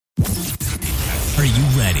Are you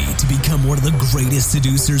ready to become one of the greatest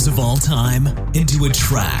seducers of all time? And to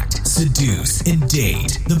attract, seduce, and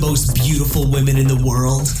date the most beautiful women in the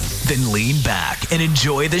world? Then lean back and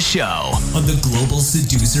enjoy the show on the Global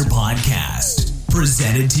Seducer Podcast,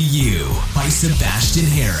 presented to you by Sebastian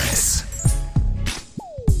Harris.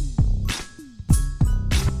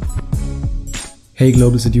 Hey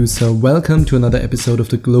Global Seducer, welcome to another episode of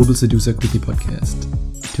the Global Seducer Quickie Podcast.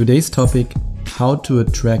 Today's topic, how to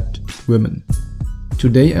attract women.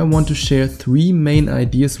 Today I want to share 3 main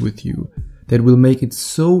ideas with you that will make it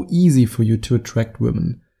so easy for you to attract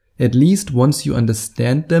women, at least once you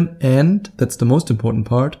understand them and, that's the most important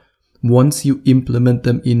part, once you implement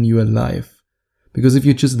them in your life. Because if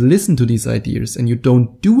you just listen to these ideas and you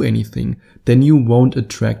don't do anything, then you won't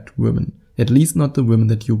attract women, at least not the women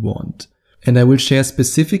that you want. And I will share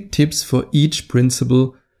specific tips for each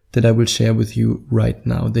principle that I will share with you right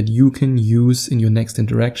now, that you can use in your next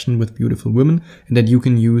interaction with beautiful women and that you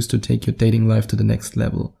can use to take your dating life to the next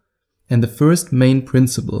level. And the first main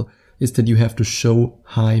principle is that you have to show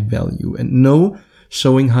high value. And no,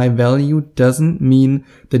 showing high value doesn't mean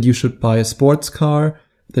that you should buy a sports car,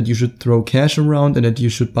 that you should throw cash around, and that you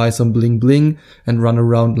should buy some bling bling and run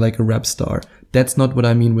around like a rap star. That's not what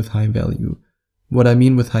I mean with high value. What I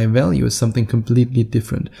mean with high value is something completely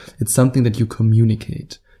different. It's something that you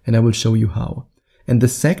communicate. And I will show you how. And the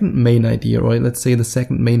second main idea, or let's say the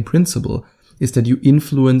second main principle, is that you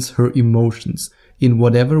influence her emotions in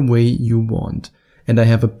whatever way you want. And I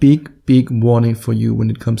have a big warning for you when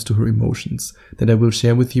it comes to her emotions that I will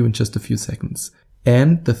share with you in just a few seconds.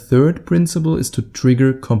 And the third principle is to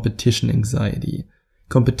trigger competition anxiety.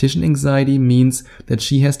 Competition anxiety means that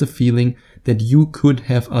she has the feeling that you could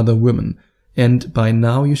have other women. And by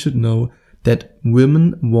now you should know that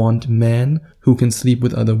women want men who can sleep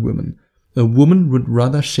with other women. A woman would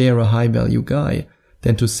rather share a high-value guy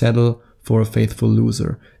than to settle for a faithful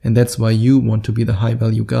loser. And that's why you want to be the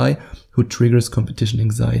high-value guy who triggers competition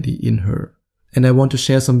anxiety in her. And I want to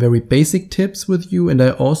share some very basic tips with you, and I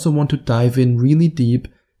also want to dive in really deep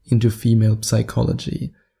into female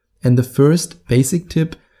psychology. And the first basic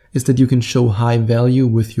tip is that you can show high value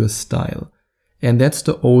with your style. And that's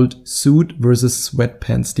the old suit versus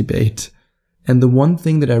sweatpants debate. And the one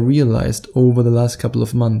thing that I realized over the last couple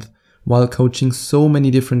of months while coaching so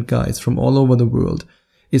many different guys from all over the world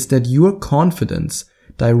is that your confidence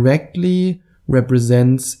directly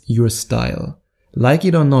represents your style. Like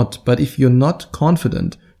it or not, but if you're not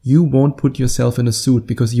confident, you won't put yourself in a suit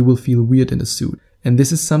because you will feel weird in a suit. And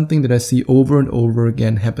this is something that I see over and over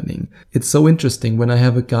again happening. It's so interesting when I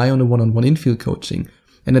have a guy on a one-on-one infield coaching,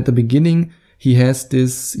 and at the beginning he has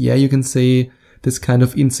this, you can say, this kind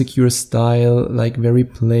of insecure style, like very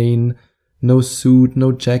plain, no suit,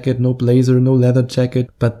 no jacket, no blazer, no leather jacket.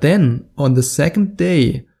 But then on the second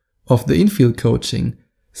day of the infield coaching,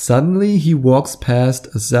 suddenly he walks past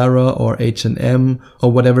a Zara or H&M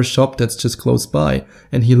or whatever shop that's just close by,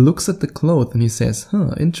 and he looks at the clothes and he says,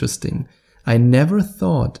 interesting. I never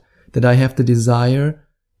thought that I have the desire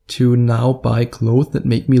to now buy clothes that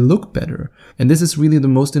make me look better. And this is really the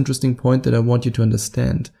most interesting point that I want you to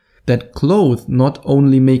understand. That clothes not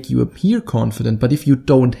only make you appear confident, but if you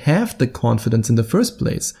don't have the confidence in the first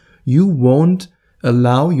place, you won't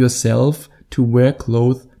allow yourself to wear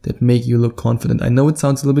clothes that make you look confident. I know it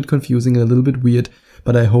sounds a little bit confusing and a little bit weird,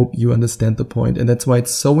 but I hope you understand the point. And that's why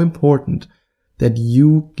it's so important that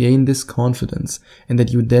you gain this confidence and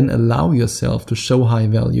that you then allow yourself to show high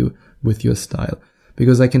value with your style.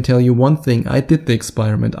 Because I can tell you one thing, I did the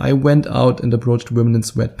experiment. I went out and approached women in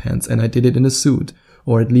sweatpants, and I did it in a suit,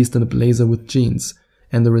 or at least in a blazer with jeans.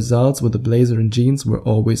 And the results with the blazer and jeans were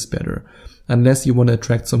always better. Unless you want to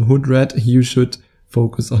attract some hood rat, you should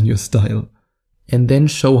focus on your style. And then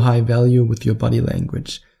show high value with your body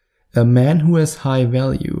language. A man who has high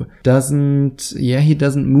value doesn't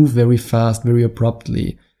move very fast, very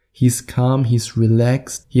abruptly. He's calm, he's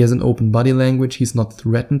relaxed, he has an open body language, he's not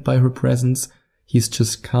threatened by her presence. He's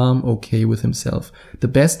just calm, okay with himself. The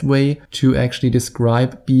best way to actually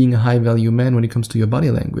describe being a high-value man when it comes to your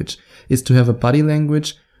body language is to have a body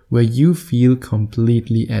language where you feel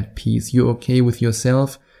completely at peace. You're okay with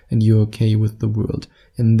yourself and you're okay with the world.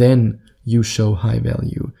 And then you show high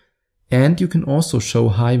value. And you can also show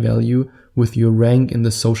high value with your rank in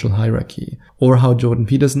the social hierarchy, or how Jordan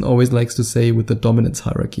Peterson always likes to say, with the dominance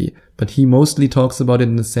hierarchy. But he mostly talks about it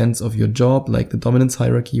in the sense of your job, like the dominance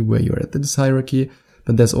hierarchy, where you're at this hierarchy,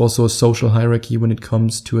 but there's also a social hierarchy when it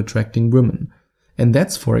comes to attracting women. And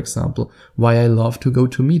that's, for example, why I love to go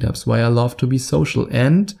to meetups, why I love to be social,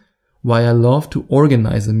 and why I love to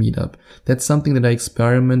organize a meetup. That's something that I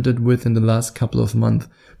experimented with in the last couple of months,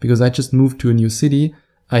 because I just moved to a new city.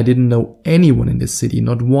 I didn't know anyone in this city,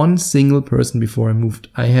 not one single person before I moved.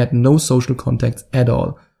 I had no social contacts at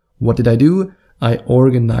all. What did I do? I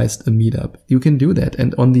organized a meetup. You can do that.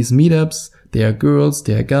 And on these meetups, there are girls,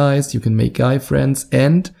 there are guys, you can make guy friends,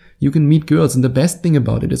 and you can meet girls. And the best thing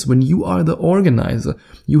about it is when you are the organizer,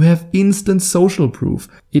 you have instant social proof.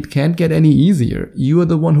 It can't get any easier. You are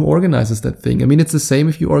the one who organizes that thing. I mean, it's the same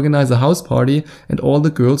if you organize a house party and all the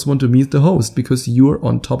girls want to meet the host because you're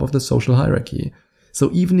on top of the social hierarchy. So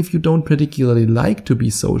even if you don't particularly like to be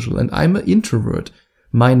social, and I'm an introvert,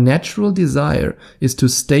 my natural desire is to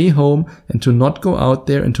stay home and to not go out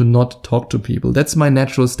there and to not talk to people. That's my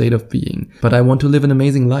natural state of being. But I want to live an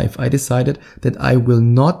amazing life. I decided that I will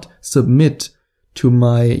not submit to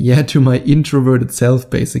my introverted self,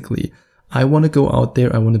 basically. I want to go out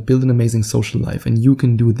there. I want to build an amazing social life, and you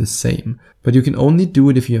can do the same. But you can only do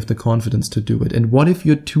it if you have the confidence to do it. And what if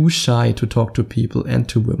you're too shy to talk to people and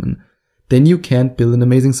to women? Then you can't build an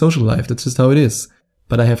amazing social life. That's just how it is.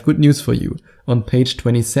 But I have good news for you. On page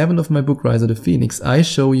 27 of my book, Rise of the Phoenix, I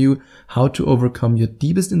show you how to overcome your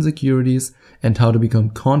deepest insecurities and how to become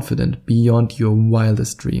confident beyond your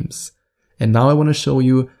wildest dreams. And now I want to show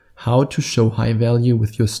you how to show high value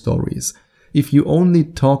with your stories. If you only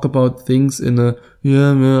talk about things in a,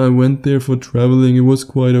 yeah man, I went there for traveling, it was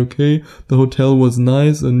quite okay, the hotel was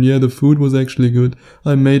nice, and yeah, the food was actually good,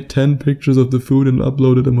 I made 10 pictures of the food and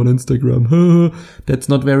uploaded them on Instagram, that's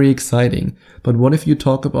not very exciting. But what if you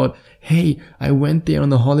talk about, hey, I went there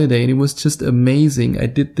on a holiday and it was just amazing, I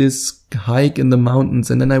did this hike in the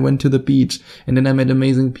mountains and then I went to the beach and then I met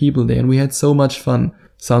amazing people there and we had so much fun.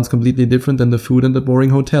 Sounds completely different than the food and the boring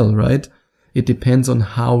hotel, right? It depends on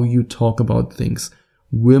how you talk about things.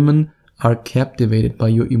 Women are captivated by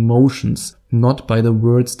your emotions, not by the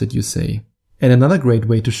words that you say. And another great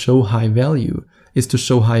way to show high value is to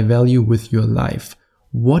show high value with your life.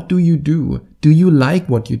 What do you do? Do you like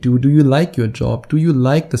what you do? Do you like your job? Do you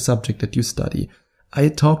like the subject that you study? I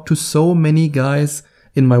talk to so many guys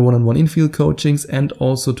in my one-on-one in-field coachings and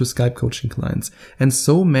also to Skype coaching clients. And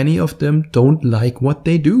so many of them don't like what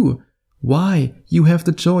they do. Why? You have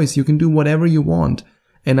the choice. You can do whatever you want.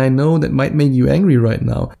 And I know that might make you angry right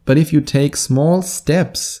now, but if you take small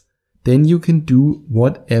steps, then you can do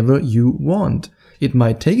whatever you want. It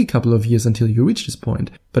might take a couple of years until you reach this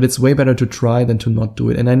point, but it's way better to try than to not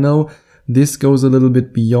do it. And I know this goes a little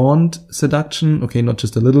bit beyond seduction. Okay, not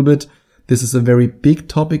just a little bit. This is a very big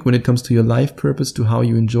topic when it comes to your life purpose, to how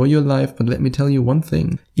you enjoy your life. But let me tell you one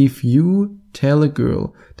thing. If you tell a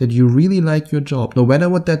girl that you really like your job, no matter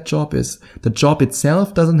what that job is, the job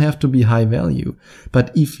itself doesn't have to be high value.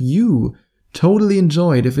 But if you totally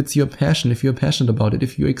enjoy it, if it's your passion, if you're passionate about it,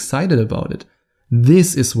 if you're excited about it,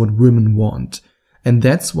 this is what women want. And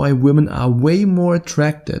that's why women are way more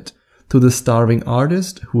attracted to the starving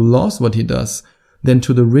artist who loves what he does than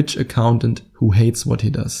to the rich accountant who hates what he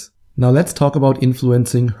does. Now let's talk about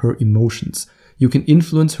influencing her emotions. You can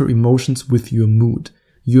influence her emotions with your mood.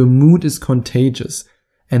 Your mood is contagious.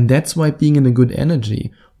 And that's why being in a good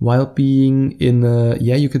energy, while being in a,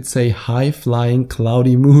 you could say high-flying,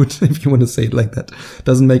 cloudy mood, if you want to say it like that.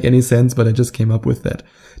 Doesn't make any sense, but I just came up with that.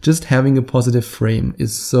 Just having a positive frame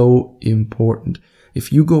is so important.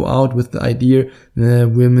 If you go out with the idea,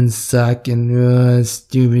 women suck and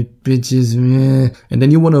stupid bitches, and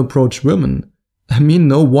then you want to approach women, I mean,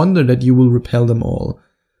 no wonder that you will repel them all.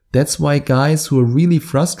 That's why guys who are really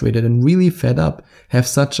frustrated and really fed up have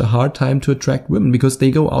such a hard time to attract women, because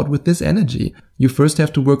they go out with this energy. You first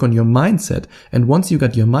have to work on your mindset, and once you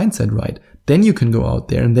got your mindset right, then you can go out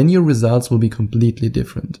there and then your results will be completely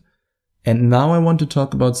different. And now I want to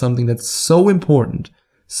talk about something that's so important,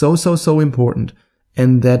 so important,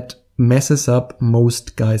 and that messes up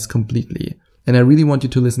most guys completely. And I really want you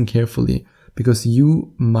to listen carefully, because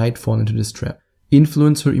you might fall into this trap.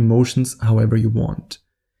 Influence her emotions however you want.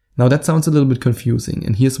 Now that sounds a little bit confusing,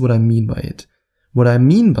 and here's what I mean by it. What I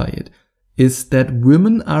mean by it is that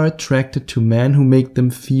women are attracted to men who make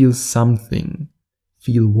them feel something.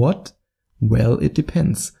 Feel what? Well, it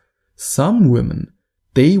depends. Some women,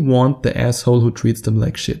 they want the asshole who treats them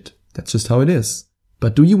like shit. That's just how it is.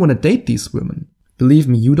 But do you want to date these women? Believe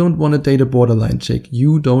me, you don't want to date a borderline chick.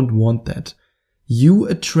 You don't want that. You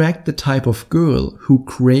attract the type of girl who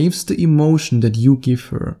craves the emotion that you give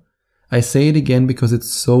her. I say it again because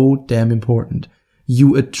it's so damn important.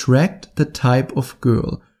 You attract the type of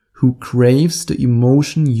girl who craves the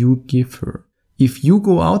emotion you give her. If you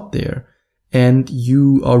go out there and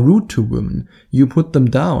you are rude to women, you put them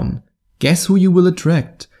down, guess who you will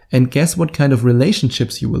attract? And guess what kind of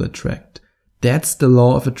relationships you will attract? That's the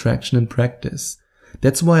law of attraction in practice.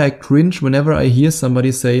 That's why I cringe whenever I hear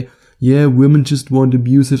somebody say, yeah, women just want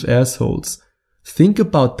abusive assholes. Think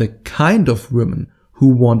about the kind of women who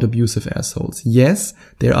want abusive assholes. Yes,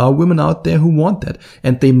 there are women out there who want that,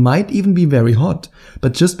 and they might even be very hot.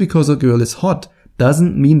 But just because a girl is hot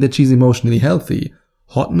doesn't mean that she's emotionally healthy.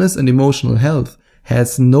 Hotness and emotional health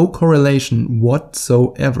has no correlation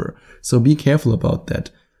whatsoever. So be careful about that.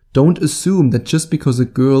 Don't assume that just because a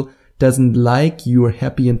girl doesn't like your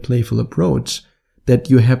happy and playful approach, that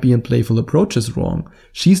your happy and playful approach is wrong.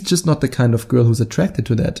 She's just not the kind of girl who's attracted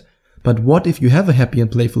to that. But what if you have a happy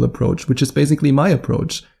and playful approach, which is basically my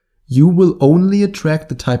approach? You will only attract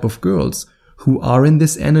the type of girls who are in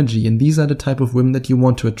this energy, and these are the type of women that you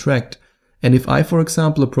want to attract. And if I, for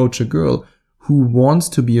example, approach a girl who wants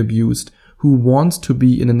to be abused, who wants to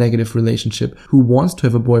be in a negative relationship, who wants to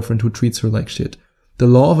have a boyfriend who treats her like shit, the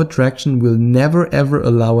law of attraction will never ever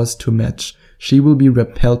allow us to match. She will be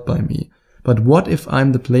repelled by me. But what if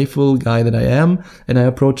I'm the playful guy that I am and I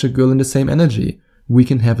approach a girl in the same energy? We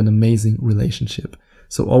can have an amazing relationship.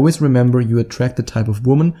 So always remember, you attract the type of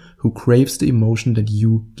woman who craves the emotion that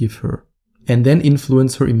you give her. And then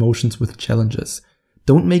influence her emotions with challenges.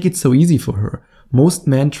 Don't make it so easy for her. Most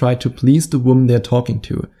men try to please the woman they're talking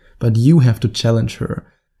to, but you have to challenge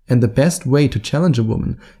her. And the best way to challenge a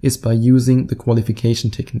woman is by using the qualification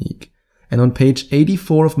technique. And on page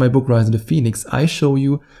 84 of my book Rise of the Phoenix, I show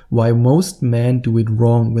you why most men do it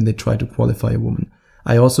wrong when they try to qualify a woman.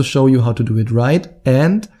 I also show you how to do it right,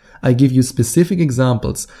 and I give you specific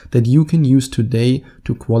examples that you can use today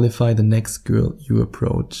to qualify the next girl you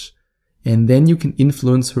approach. And then you can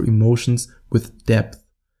influence her emotions with depth.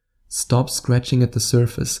 Stop scratching at the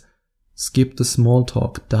surface. Skip the small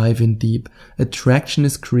talk, dive in deep. Attraction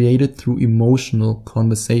is created through emotional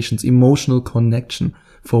conversations, emotional connection.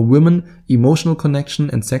 For women, emotional connection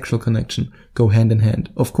and sexual connection go hand in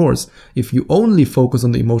hand. Of course, if you only focus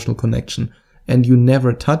on the emotional connection and you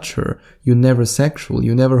never touch her, you never sexual,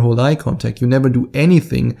 you never hold eye contact, you never do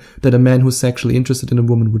anything that a man who's sexually interested in a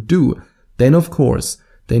woman would do, then of course,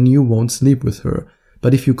 then you won't sleep with her.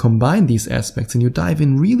 But if you combine these aspects and you dive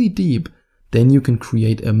in really deep, then you can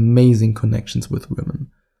create amazing connections with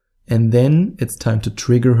women. And then it's time to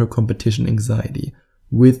trigger her competition anxiety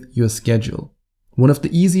with your schedule. One of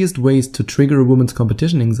the easiest ways to trigger a woman's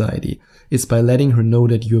competition anxiety is by letting her know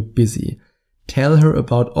that you're busy. Tell her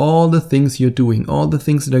about all the things you're doing, all the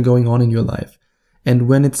things that are going on in your life. And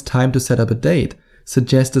when it's time to set up a date,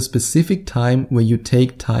 suggest a specific time where you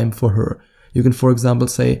take time for her. You can, for example,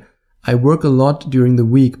 say, I work a lot during the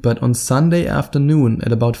week, but on Sunday afternoon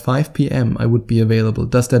at about 5 p.m. I would be available.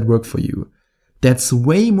 Does that work for you? That's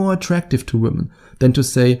way more attractive to women than to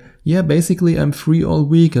say, yeah, basically I'm free all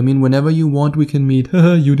week. I mean, whenever you want, we can meet.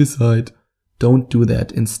 You decide. Don't do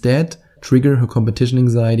that. Instead, trigger her competition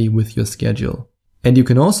anxiety with your schedule. And you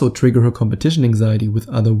can also trigger her competition anxiety with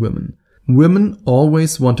other women. Women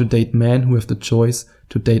always want to date men who have the choice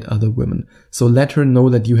to date other women. So let her know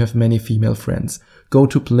that you have many female friends. Go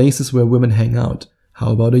to places where women hang out.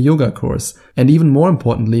 How about a yoga course? And even more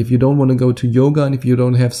importantly, if you don't want to go to yoga and if you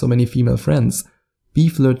don't have so many female friends, be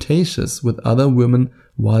flirtatious with other women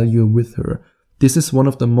while you're with her. This is one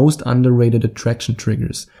of the most underrated attraction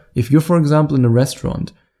triggers. If you're, for example, in a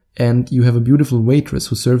restaurant and you have a beautiful waitress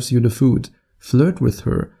who serves you the food, flirt with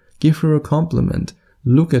her, give her a compliment,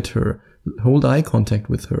 look at her, hold eye contact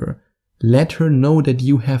with her. Let her know that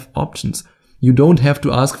you have options. You don't have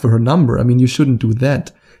to ask for her number. I mean, you shouldn't do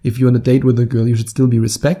that. If you're on a date with a girl, you should still be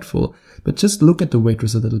respectful. But just look at the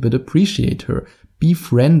waitress a little bit, appreciate her, be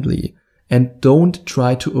friendly, and don't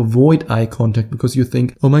try to avoid eye contact because you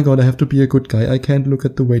think, oh my god, I have to be a good guy. I can't look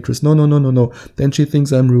at the waitress. No. Then she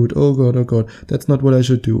thinks I'm rude. Oh god, that's not what I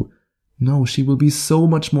should do. No, she will be so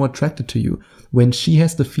much more attracted to you when she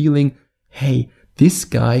has the feeling, hey, this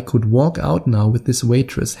guy could walk out now with this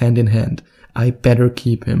waitress hand in hand. I better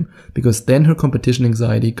keep him, because then her competition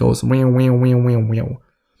anxiety goes wow.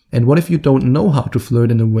 And what if you don't know how to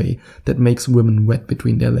flirt in a way that makes women wet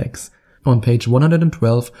between their legs? On page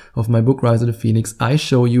 112 of my book Rise of the Phoenix, I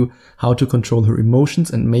show you how to control her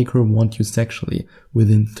emotions and make her want you sexually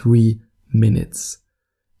within 3 minutes.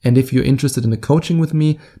 And if you're interested in a coaching with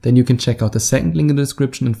me, then you can check out the second link in the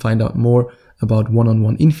description and find out more about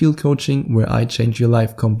one-on-one in-field coaching, where I change your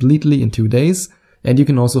life completely in 2 days. And you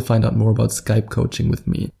can also find out more about Skype coaching with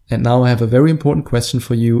me. And now I have a very important question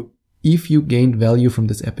for you. If you gained value from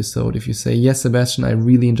this episode, if you say, yes, Sebastian, I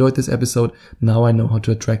really enjoyed this episode, now I know how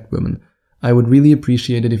to attract women, I would really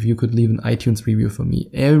appreciate it if you could leave an iTunes review for me.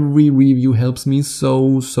 Every review helps me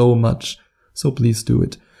so much. So please do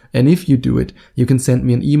it. And if you do it, you can send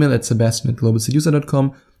me an email at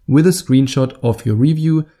sebastian@globalseducer.com with a screenshot of your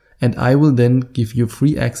review And I will then give you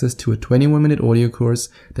free access to a 21-minute audio course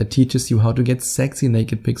that teaches you how to get sexy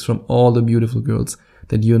naked pics from all the beautiful girls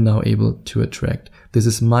that you're now able to attract. This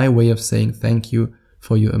is my way of saying thank you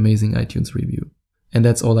for your amazing iTunes review. And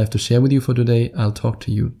that's all I have to share with you for today. I'll talk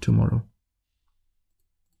to you tomorrow.